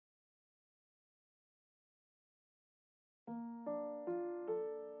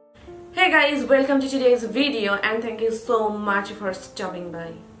Hey guys, welcome to today's video and thank you so much for stopping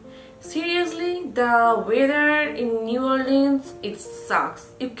by. Seriously, the weather in New Orleans, it sucks.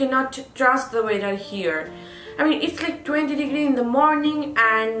 You cannot trust the weather here. I mean, it's like 20 degrees in the morning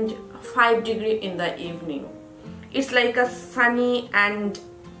and 5 degrees in the evening. It's like a sunny and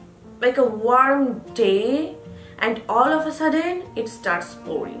like a warm day, and all of a sudden it starts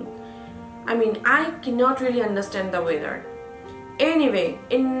pouring. I mean, I cannot really understand the weather. Anyway,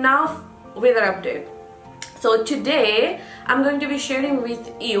 enough weather update. So today I'm going to be sharing with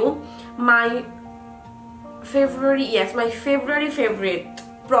you my favorite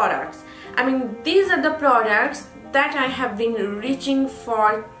products. I mean, these are the products that I have been reaching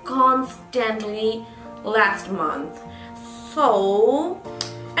for constantly last month. So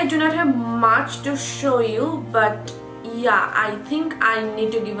I do not have much to show you, but yeah, I think I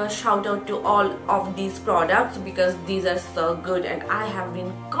need to give a shout out to all of these products because these are so good and I have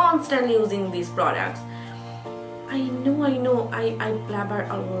been constantly using these products. I know, I blabber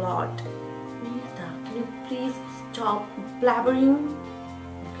a lot. Nita, can you please stop blabbering?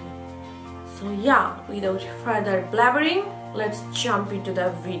 Okay. So yeah, without further blabbering, let's jump into the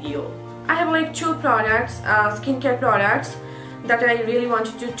video. I have like two products, skincare products that I really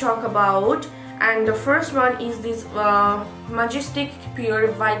wanted to talk about. And the first one is this Majestic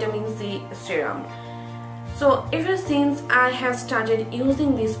Pure Vitamin C Serum. So ever since I have started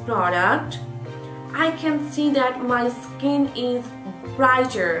using this product, I can see that my skin is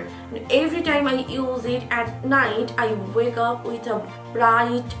brighter. Every time I use it at night, I wake up with a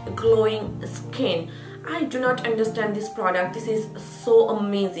bright, glowing skin. I do not understand this product. This is so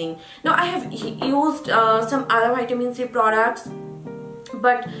amazing. Now I have used some other vitamin C products,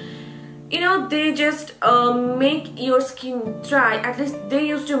 but you know, they just make your skin dry. At least they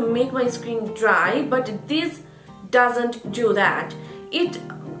used to make my skin dry, but this doesn't do that. It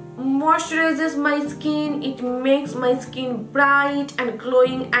moisturizes my skin, it makes my skin bright and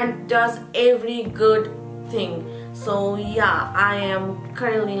glowing and does every good thing. So yeah, I am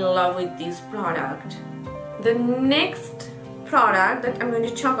currently in love with this product. The next product that I'm going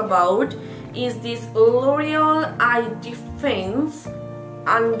to talk about is this Loreal Eye Defense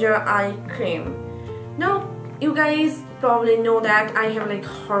Under Eye Cream. Now you guys probably know that I have like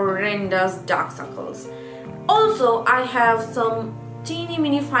horrendous dark circles. Also I have some teeny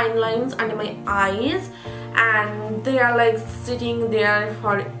mini fine lines under my eyes and they are like sitting there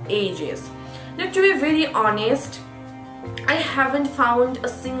for ages. Now to be very honest, I haven't found a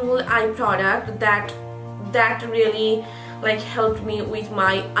single eye product that really like helped me with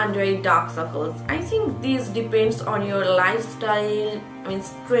my under eye dark circles. I think this depends on your lifestyle, I mean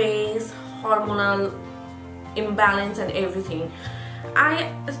stress, hormonal imbalance and everything.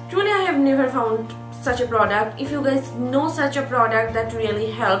 I have never found such a product. If you guys know such a product that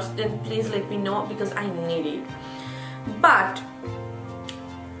really helps, then please let me know because I need it. But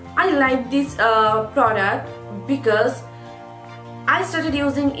I like this product because I started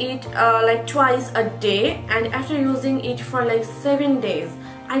using it like twice a day, and after using it for like 7 days,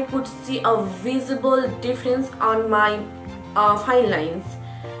 I could see a visible difference on my fine lines.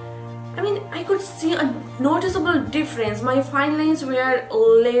 I mean, I could see a noticeable difference. My fine lines were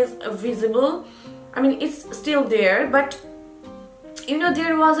less visible. I mean, it's still there, but you know,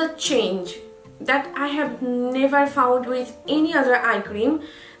 there was a change that I have never found with any other eye cream.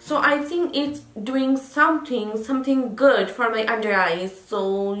 So I think it's doing something good for my under eyes.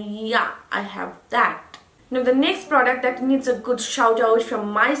 So yeah, I have that. Now the next product that needs a good shout out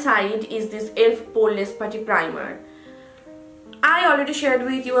from my side is this e.l.f. Poreless Putty Primer. I already shared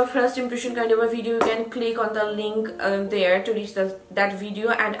with you a first impression kind of a video. You can click on the link there to reach that video,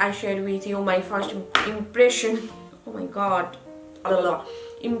 and I shared with you my first impression. Oh my god,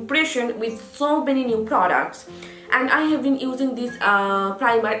 impression with so many new products, and I have been using this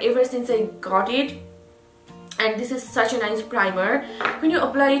primer ever since I got it. And this is such a nice primer. When you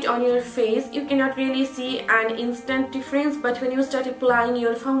apply it on your face, you cannot really see an instant difference, but when you start applying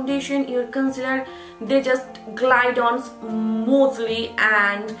your foundation, your concealer, they just glide on smoothly,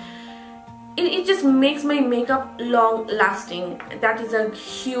 and it just makes my makeup long lasting. That is a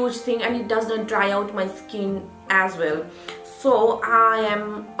huge thing, and it does not dry out my skin as well. So I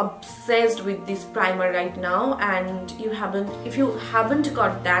am obsessed with this primer right now, and if you haven't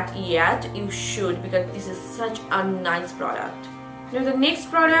got that yet, you should, because this is such a nice product. Now the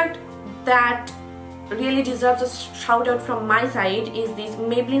next product that really deserves a shout out from my side is this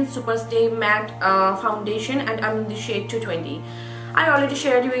Maybelline Superstay Matte Foundation, and I'm in the shade 220. I already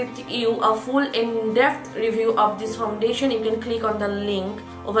shared with you a full in-depth review of this foundation. You can click on the link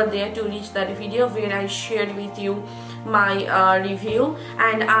over there to reach that video where I shared with you my review.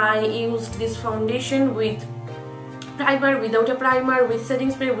 And I used this foundation with primer, without a primer, with setting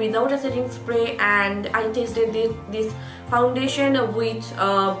spray, without a setting spray, and I tested this foundation with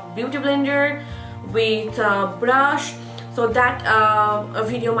beauty blender, with brush, so that a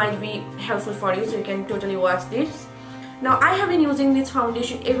video might be helpful for you, so you can totally watch this. Now I have been using this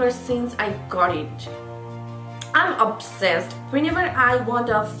foundation ever since I got it. I'm obsessed. Whenever I want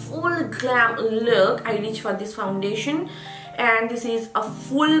a full glam look, I reach for this foundation, and this is a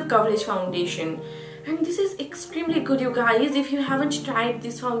full coverage foundation. And this is extremely good, you guys. If you haven't tried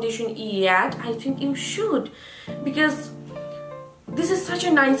this foundation yet, I think you should, because this is such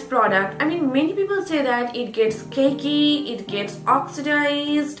a nice product. I mean, many people say that it gets cakey, it gets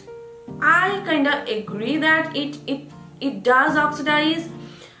oxidized. I kinda agree that it does oxidize,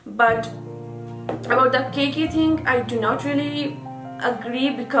 but about the cakey thing, I do not really agree,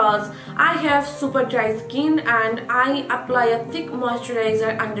 because I have super dry skin and I apply a thick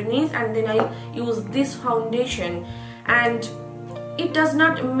moisturizer underneath and then I use this foundation, and it does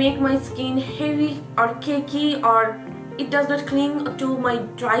not make my skin heavy or cakey, or it does not cling to my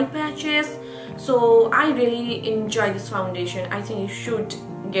dry patches. So I really enjoy this foundation. I think you should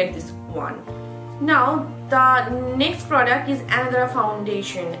get this one. Now the next product is another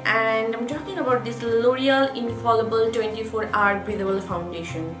foundation, and I'm talking about this Loreal Infallible 24-hour breathable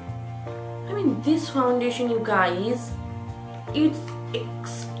foundation. I mean, this foundation, you guys, it's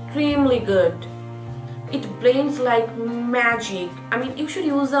extremely good. It blends like magic. I mean, you should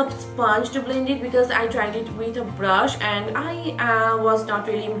use a sponge to blend it, because I tried it with a brush and I was not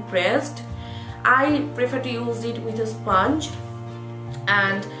really impressed. I prefer to use it with a sponge,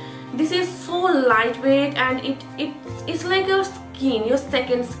 and this is so lightweight, and it's like your skin, your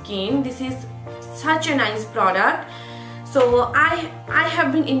second skin. This is such a nice product. So I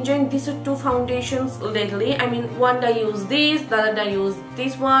have been enjoying these two foundations lately. I mean, one day I use this, the other day I use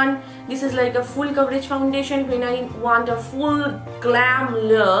this one. This is like a full coverage foundation. When I want a full glam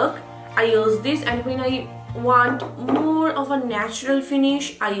look, I use this, and when I want more of a natural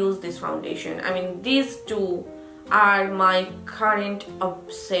finish, I use this foundation. I mean, these two are my current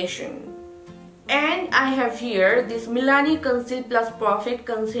obsession. And I have here this Milani Conceal+Perfect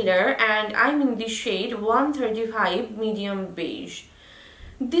concealer, and I'm in the shade 135 medium beige.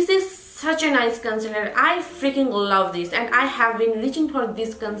 This is such a nice concealer. I freaking love this, and I have been reaching for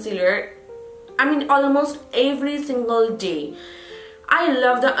this concealer, I mean, almost every single day. I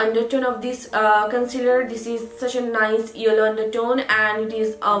love the undertone of this concealer. This is such a nice yellow undertone, and it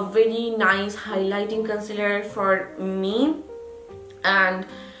is a very nice highlighting concealer for me. And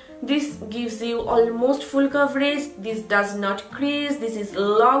this gives you almost full coverage. This does not crease. This is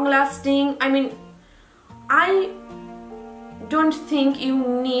long lasting. I mean, I don't think you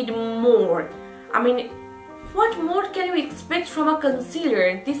need more. I mean, what more can you expect from a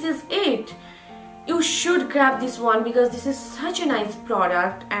concealer? This is it. You should grab this one, because this is such a nice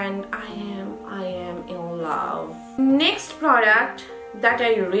product, and I am in love. Next product that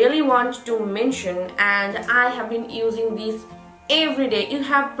I really want to mention, and I have been using this every day. You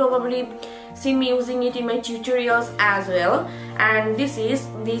have probably seen me using it in my tutorials as well, and this is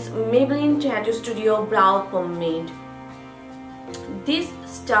this Maybelline TattooStudio Brow Pomade. This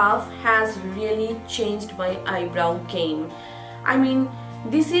stuff has really changed my eyebrow game. I mean,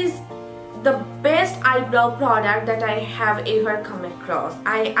 this is the best eyebrow product that I have ever come across.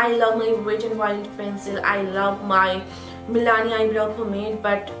 I love my Wet n Wild pencil, I love my Milani eyebrow pomade,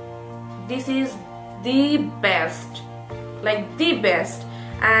 but this is the best, like the best,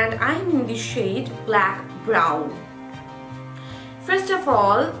 and I'm in the shade Black Brown. First of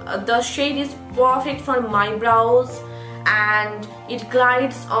all, the shade is perfect for my brows, and it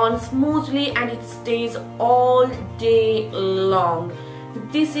glides on smoothly and it stays all day long.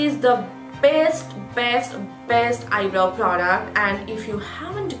 This is the best eyebrow product, and if you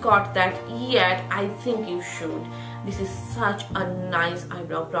haven't got that yet, I think you should. This is such a nice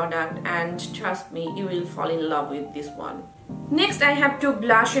eyebrow product, and trust me, you will fall in love with this one. Next, I have two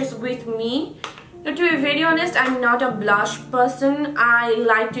blushes with me. Now, to be very honest, I'm not a blush person. I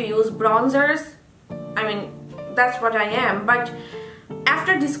like to use bronzers. I mean, that's what I am, but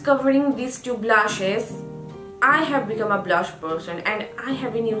after discovering these two blushes, I have become a blush person, and I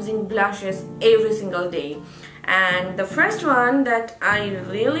have been using blushes every single day. And the first one that I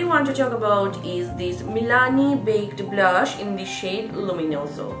really want to talk about is this Milani Baked Blush in the shade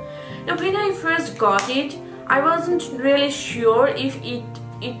Luminoso. Now, when I first got it, I wasn't really sure if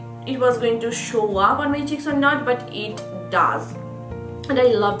it was going to show up on my cheeks or not, but it does. And I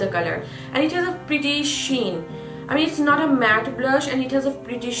love the color, and it has a pretty sheen. I mean, it's not a matte blush and it has a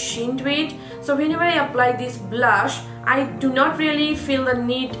pretty sheen to it. So whenever I apply this blush, I do not really feel the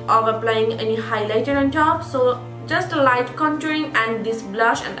need of applying any highlighter on top. So just a light contouring and this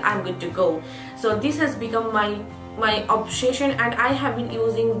blush and I'm good to go. So this has become my obsession, and I have been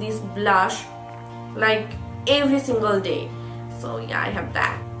using this blush like every single day. So yeah, I have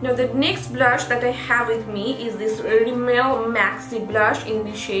that. Now the next blush that I have with me is this Rimmel Maxi blush in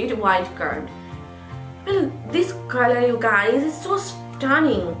the shade Wild Card. Well, this color, you guys, is so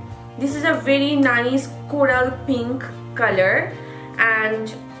stunning. This is a very nice coral pink color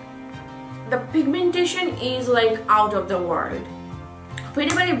and the pigmentation is like out of the world.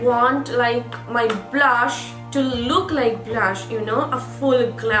 Whenever I want like my blush to look like blush, you know, a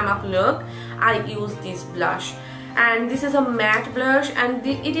full glam up look, I use this blush. And this is a matte blush and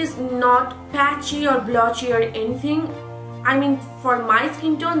it is not patchy or blotchy or anything. I mean, for my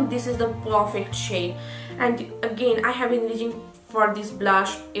skin tone, this is the perfect shade. And again, I have been reaching for this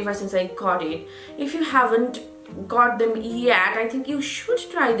blush ever since I got it. If you haven't got them yet, I think you should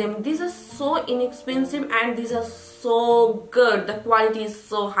try them. These are so inexpensive and these are so good. The quality is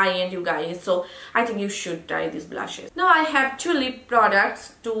so high-end, you guys. So I think you should try these blushes. Now I have two lip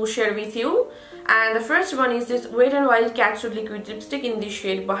products to share with you. And the first one is this Wet n Wild Catsuit liquid lipstick in the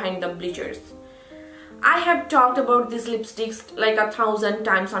shade Behind the Bleachers. I have talked about these lipsticks like 1,000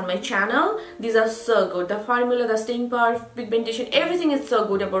 times on my channel. These are so good. The formula, the staying power, pigmentation, everything is so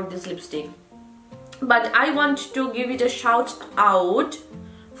good about this lipstick. But I want to give it a shout out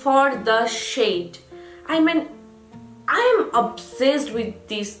for the shade. I mean, I am obsessed with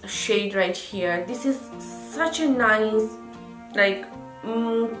this shade right here. This is such a nice, like,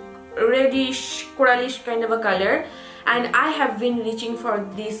 reddish, coralish kind of a color, and I have been reaching for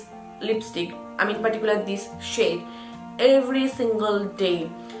this lipstick, I mean particular this shade, every single day.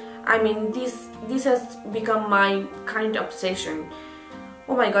 I mean, this has become my current obsession.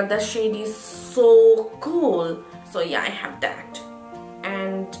 Oh my god, the shade is so cool. So yeah, I have that.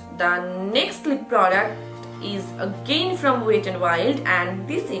 And the next lip product is again from Wet n Wild, and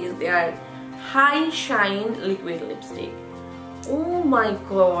this is their High Shine liquid lipstick. Oh my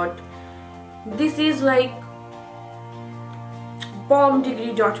god, this is like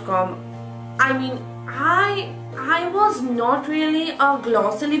bombdegree.com. I mean, I was not really a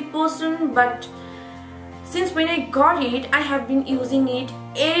glossy lip person, but since when I got it, I have been using it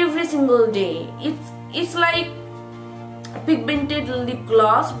every single day. It's like pigmented lip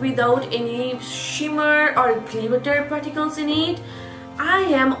gloss without any shimmer or glitter particles in it. I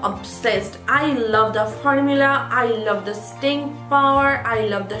am obsessed. I love the formula, I love the staying power, I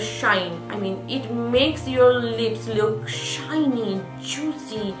love the shine. I mean, it makes your lips look shiny,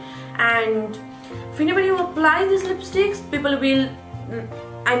 juicy, and whenever you apply these lipsticks, people will,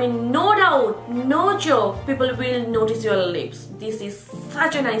 I mean, no doubt, no joke, people will notice your lips. This is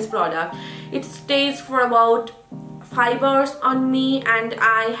such a nice product. It stays for about 5 hours on me, and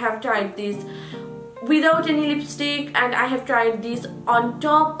I have tried this without any lipstick, and I have tried this on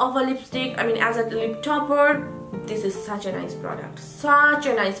top of a lipstick, I mean as a lip topper. This is such a nice product, such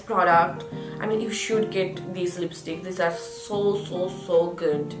a nice product. I mean, you should get these lipsticks. These are so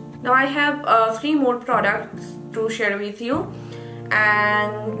good. Now I have 3 more products to share with you,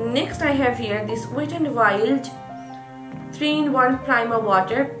 and next I have here this Wet n Wild 3-in-1 primer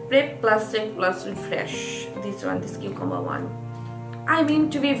water, prep plus set plus refresh. This one, this cucumber one. I mean,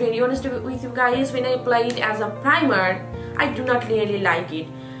 to be very honest with you guys, when I apply it as a primer, I do not really like it.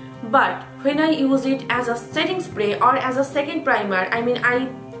 But when I use it as a setting spray or as a second primer, I mean, I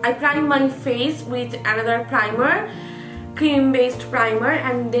prime my face with another primer, cream based primer,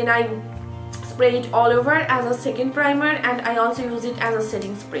 and then I spray it all over as a second primer, and I also use it as a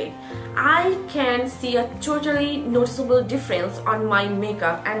setting spray. I can see a totally noticeable difference on my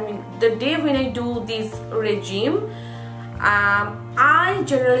makeup. I mean, the day when I do this regime, I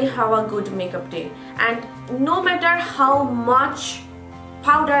generally have a good makeup day, and no matter how much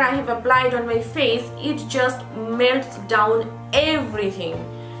powder I have applied on my face, it just melts down everything,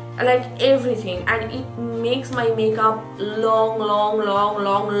 like everything, and it makes my makeup long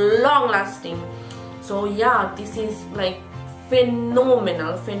lasting. So yeah, this is like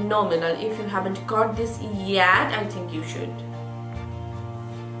phenomenal. If you haven't got this yet, I think you should.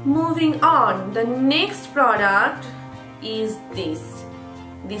 Moving on, the next product is this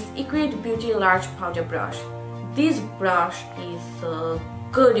Equate Beauty Large Powder Brush. This brush is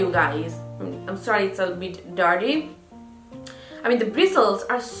good, you guys. I'm sorry, it's a bit dirty. I mean, the bristles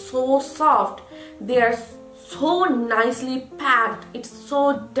are so soft. They are so nicely packed. It's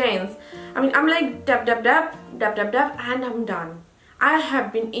so dense. I mean, I'm like dab, and I'm done. I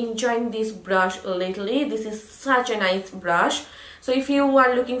have been enjoying this brush lately. This is such a nice brush. So if you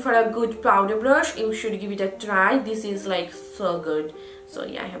are looking for a good powder brush, you should give it a try. This is like so good. So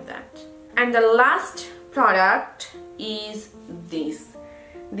yeah, I have that. And the last product is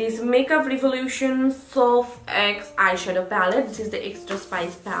this Makeup Revolution Soph X eyeshadow palette. This is the Extra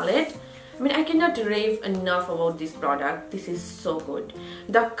Spice palette. I mean, I cannot rave enough about this product. This is so good.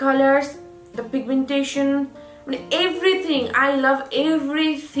 The colors, the pigmentation, I mean, everything. I love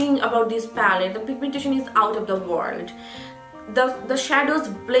everything about this palette. The pigmentation is out of the world. The shadows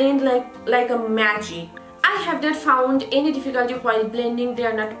blend like a magic. I have not found any difficulty while blending. They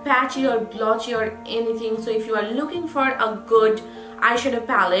are not patchy or blotchy or anything. So if you are looking for a good eyeshadow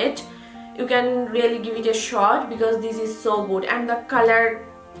palette, you can really give it a shot because this is so good. And the color,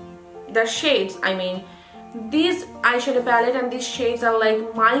 the shades, I mean, this eyeshadow palette and these shades are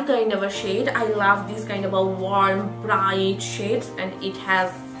like my kind of a shade. I love this kind of a warm, bright shades, and it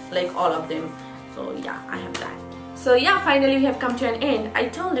has like all of them. So yeah, I have that. So yeah, finally we have come to an end. I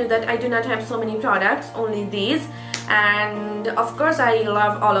told you that I do not have so many products, only these, and of course I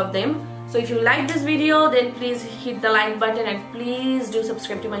love all of them. So if you like this video, then please hit the like button and please do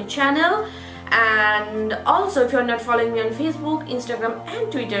subscribe to my channel. And also, if you are not following me on Facebook, Instagram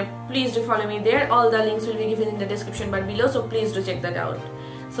and Twitter, please do follow me there. All the links will be given in the description bar below, so please do check that out.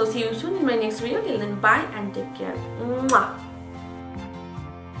 So see you soon in my next video. Till then, bye and take care. Mwah.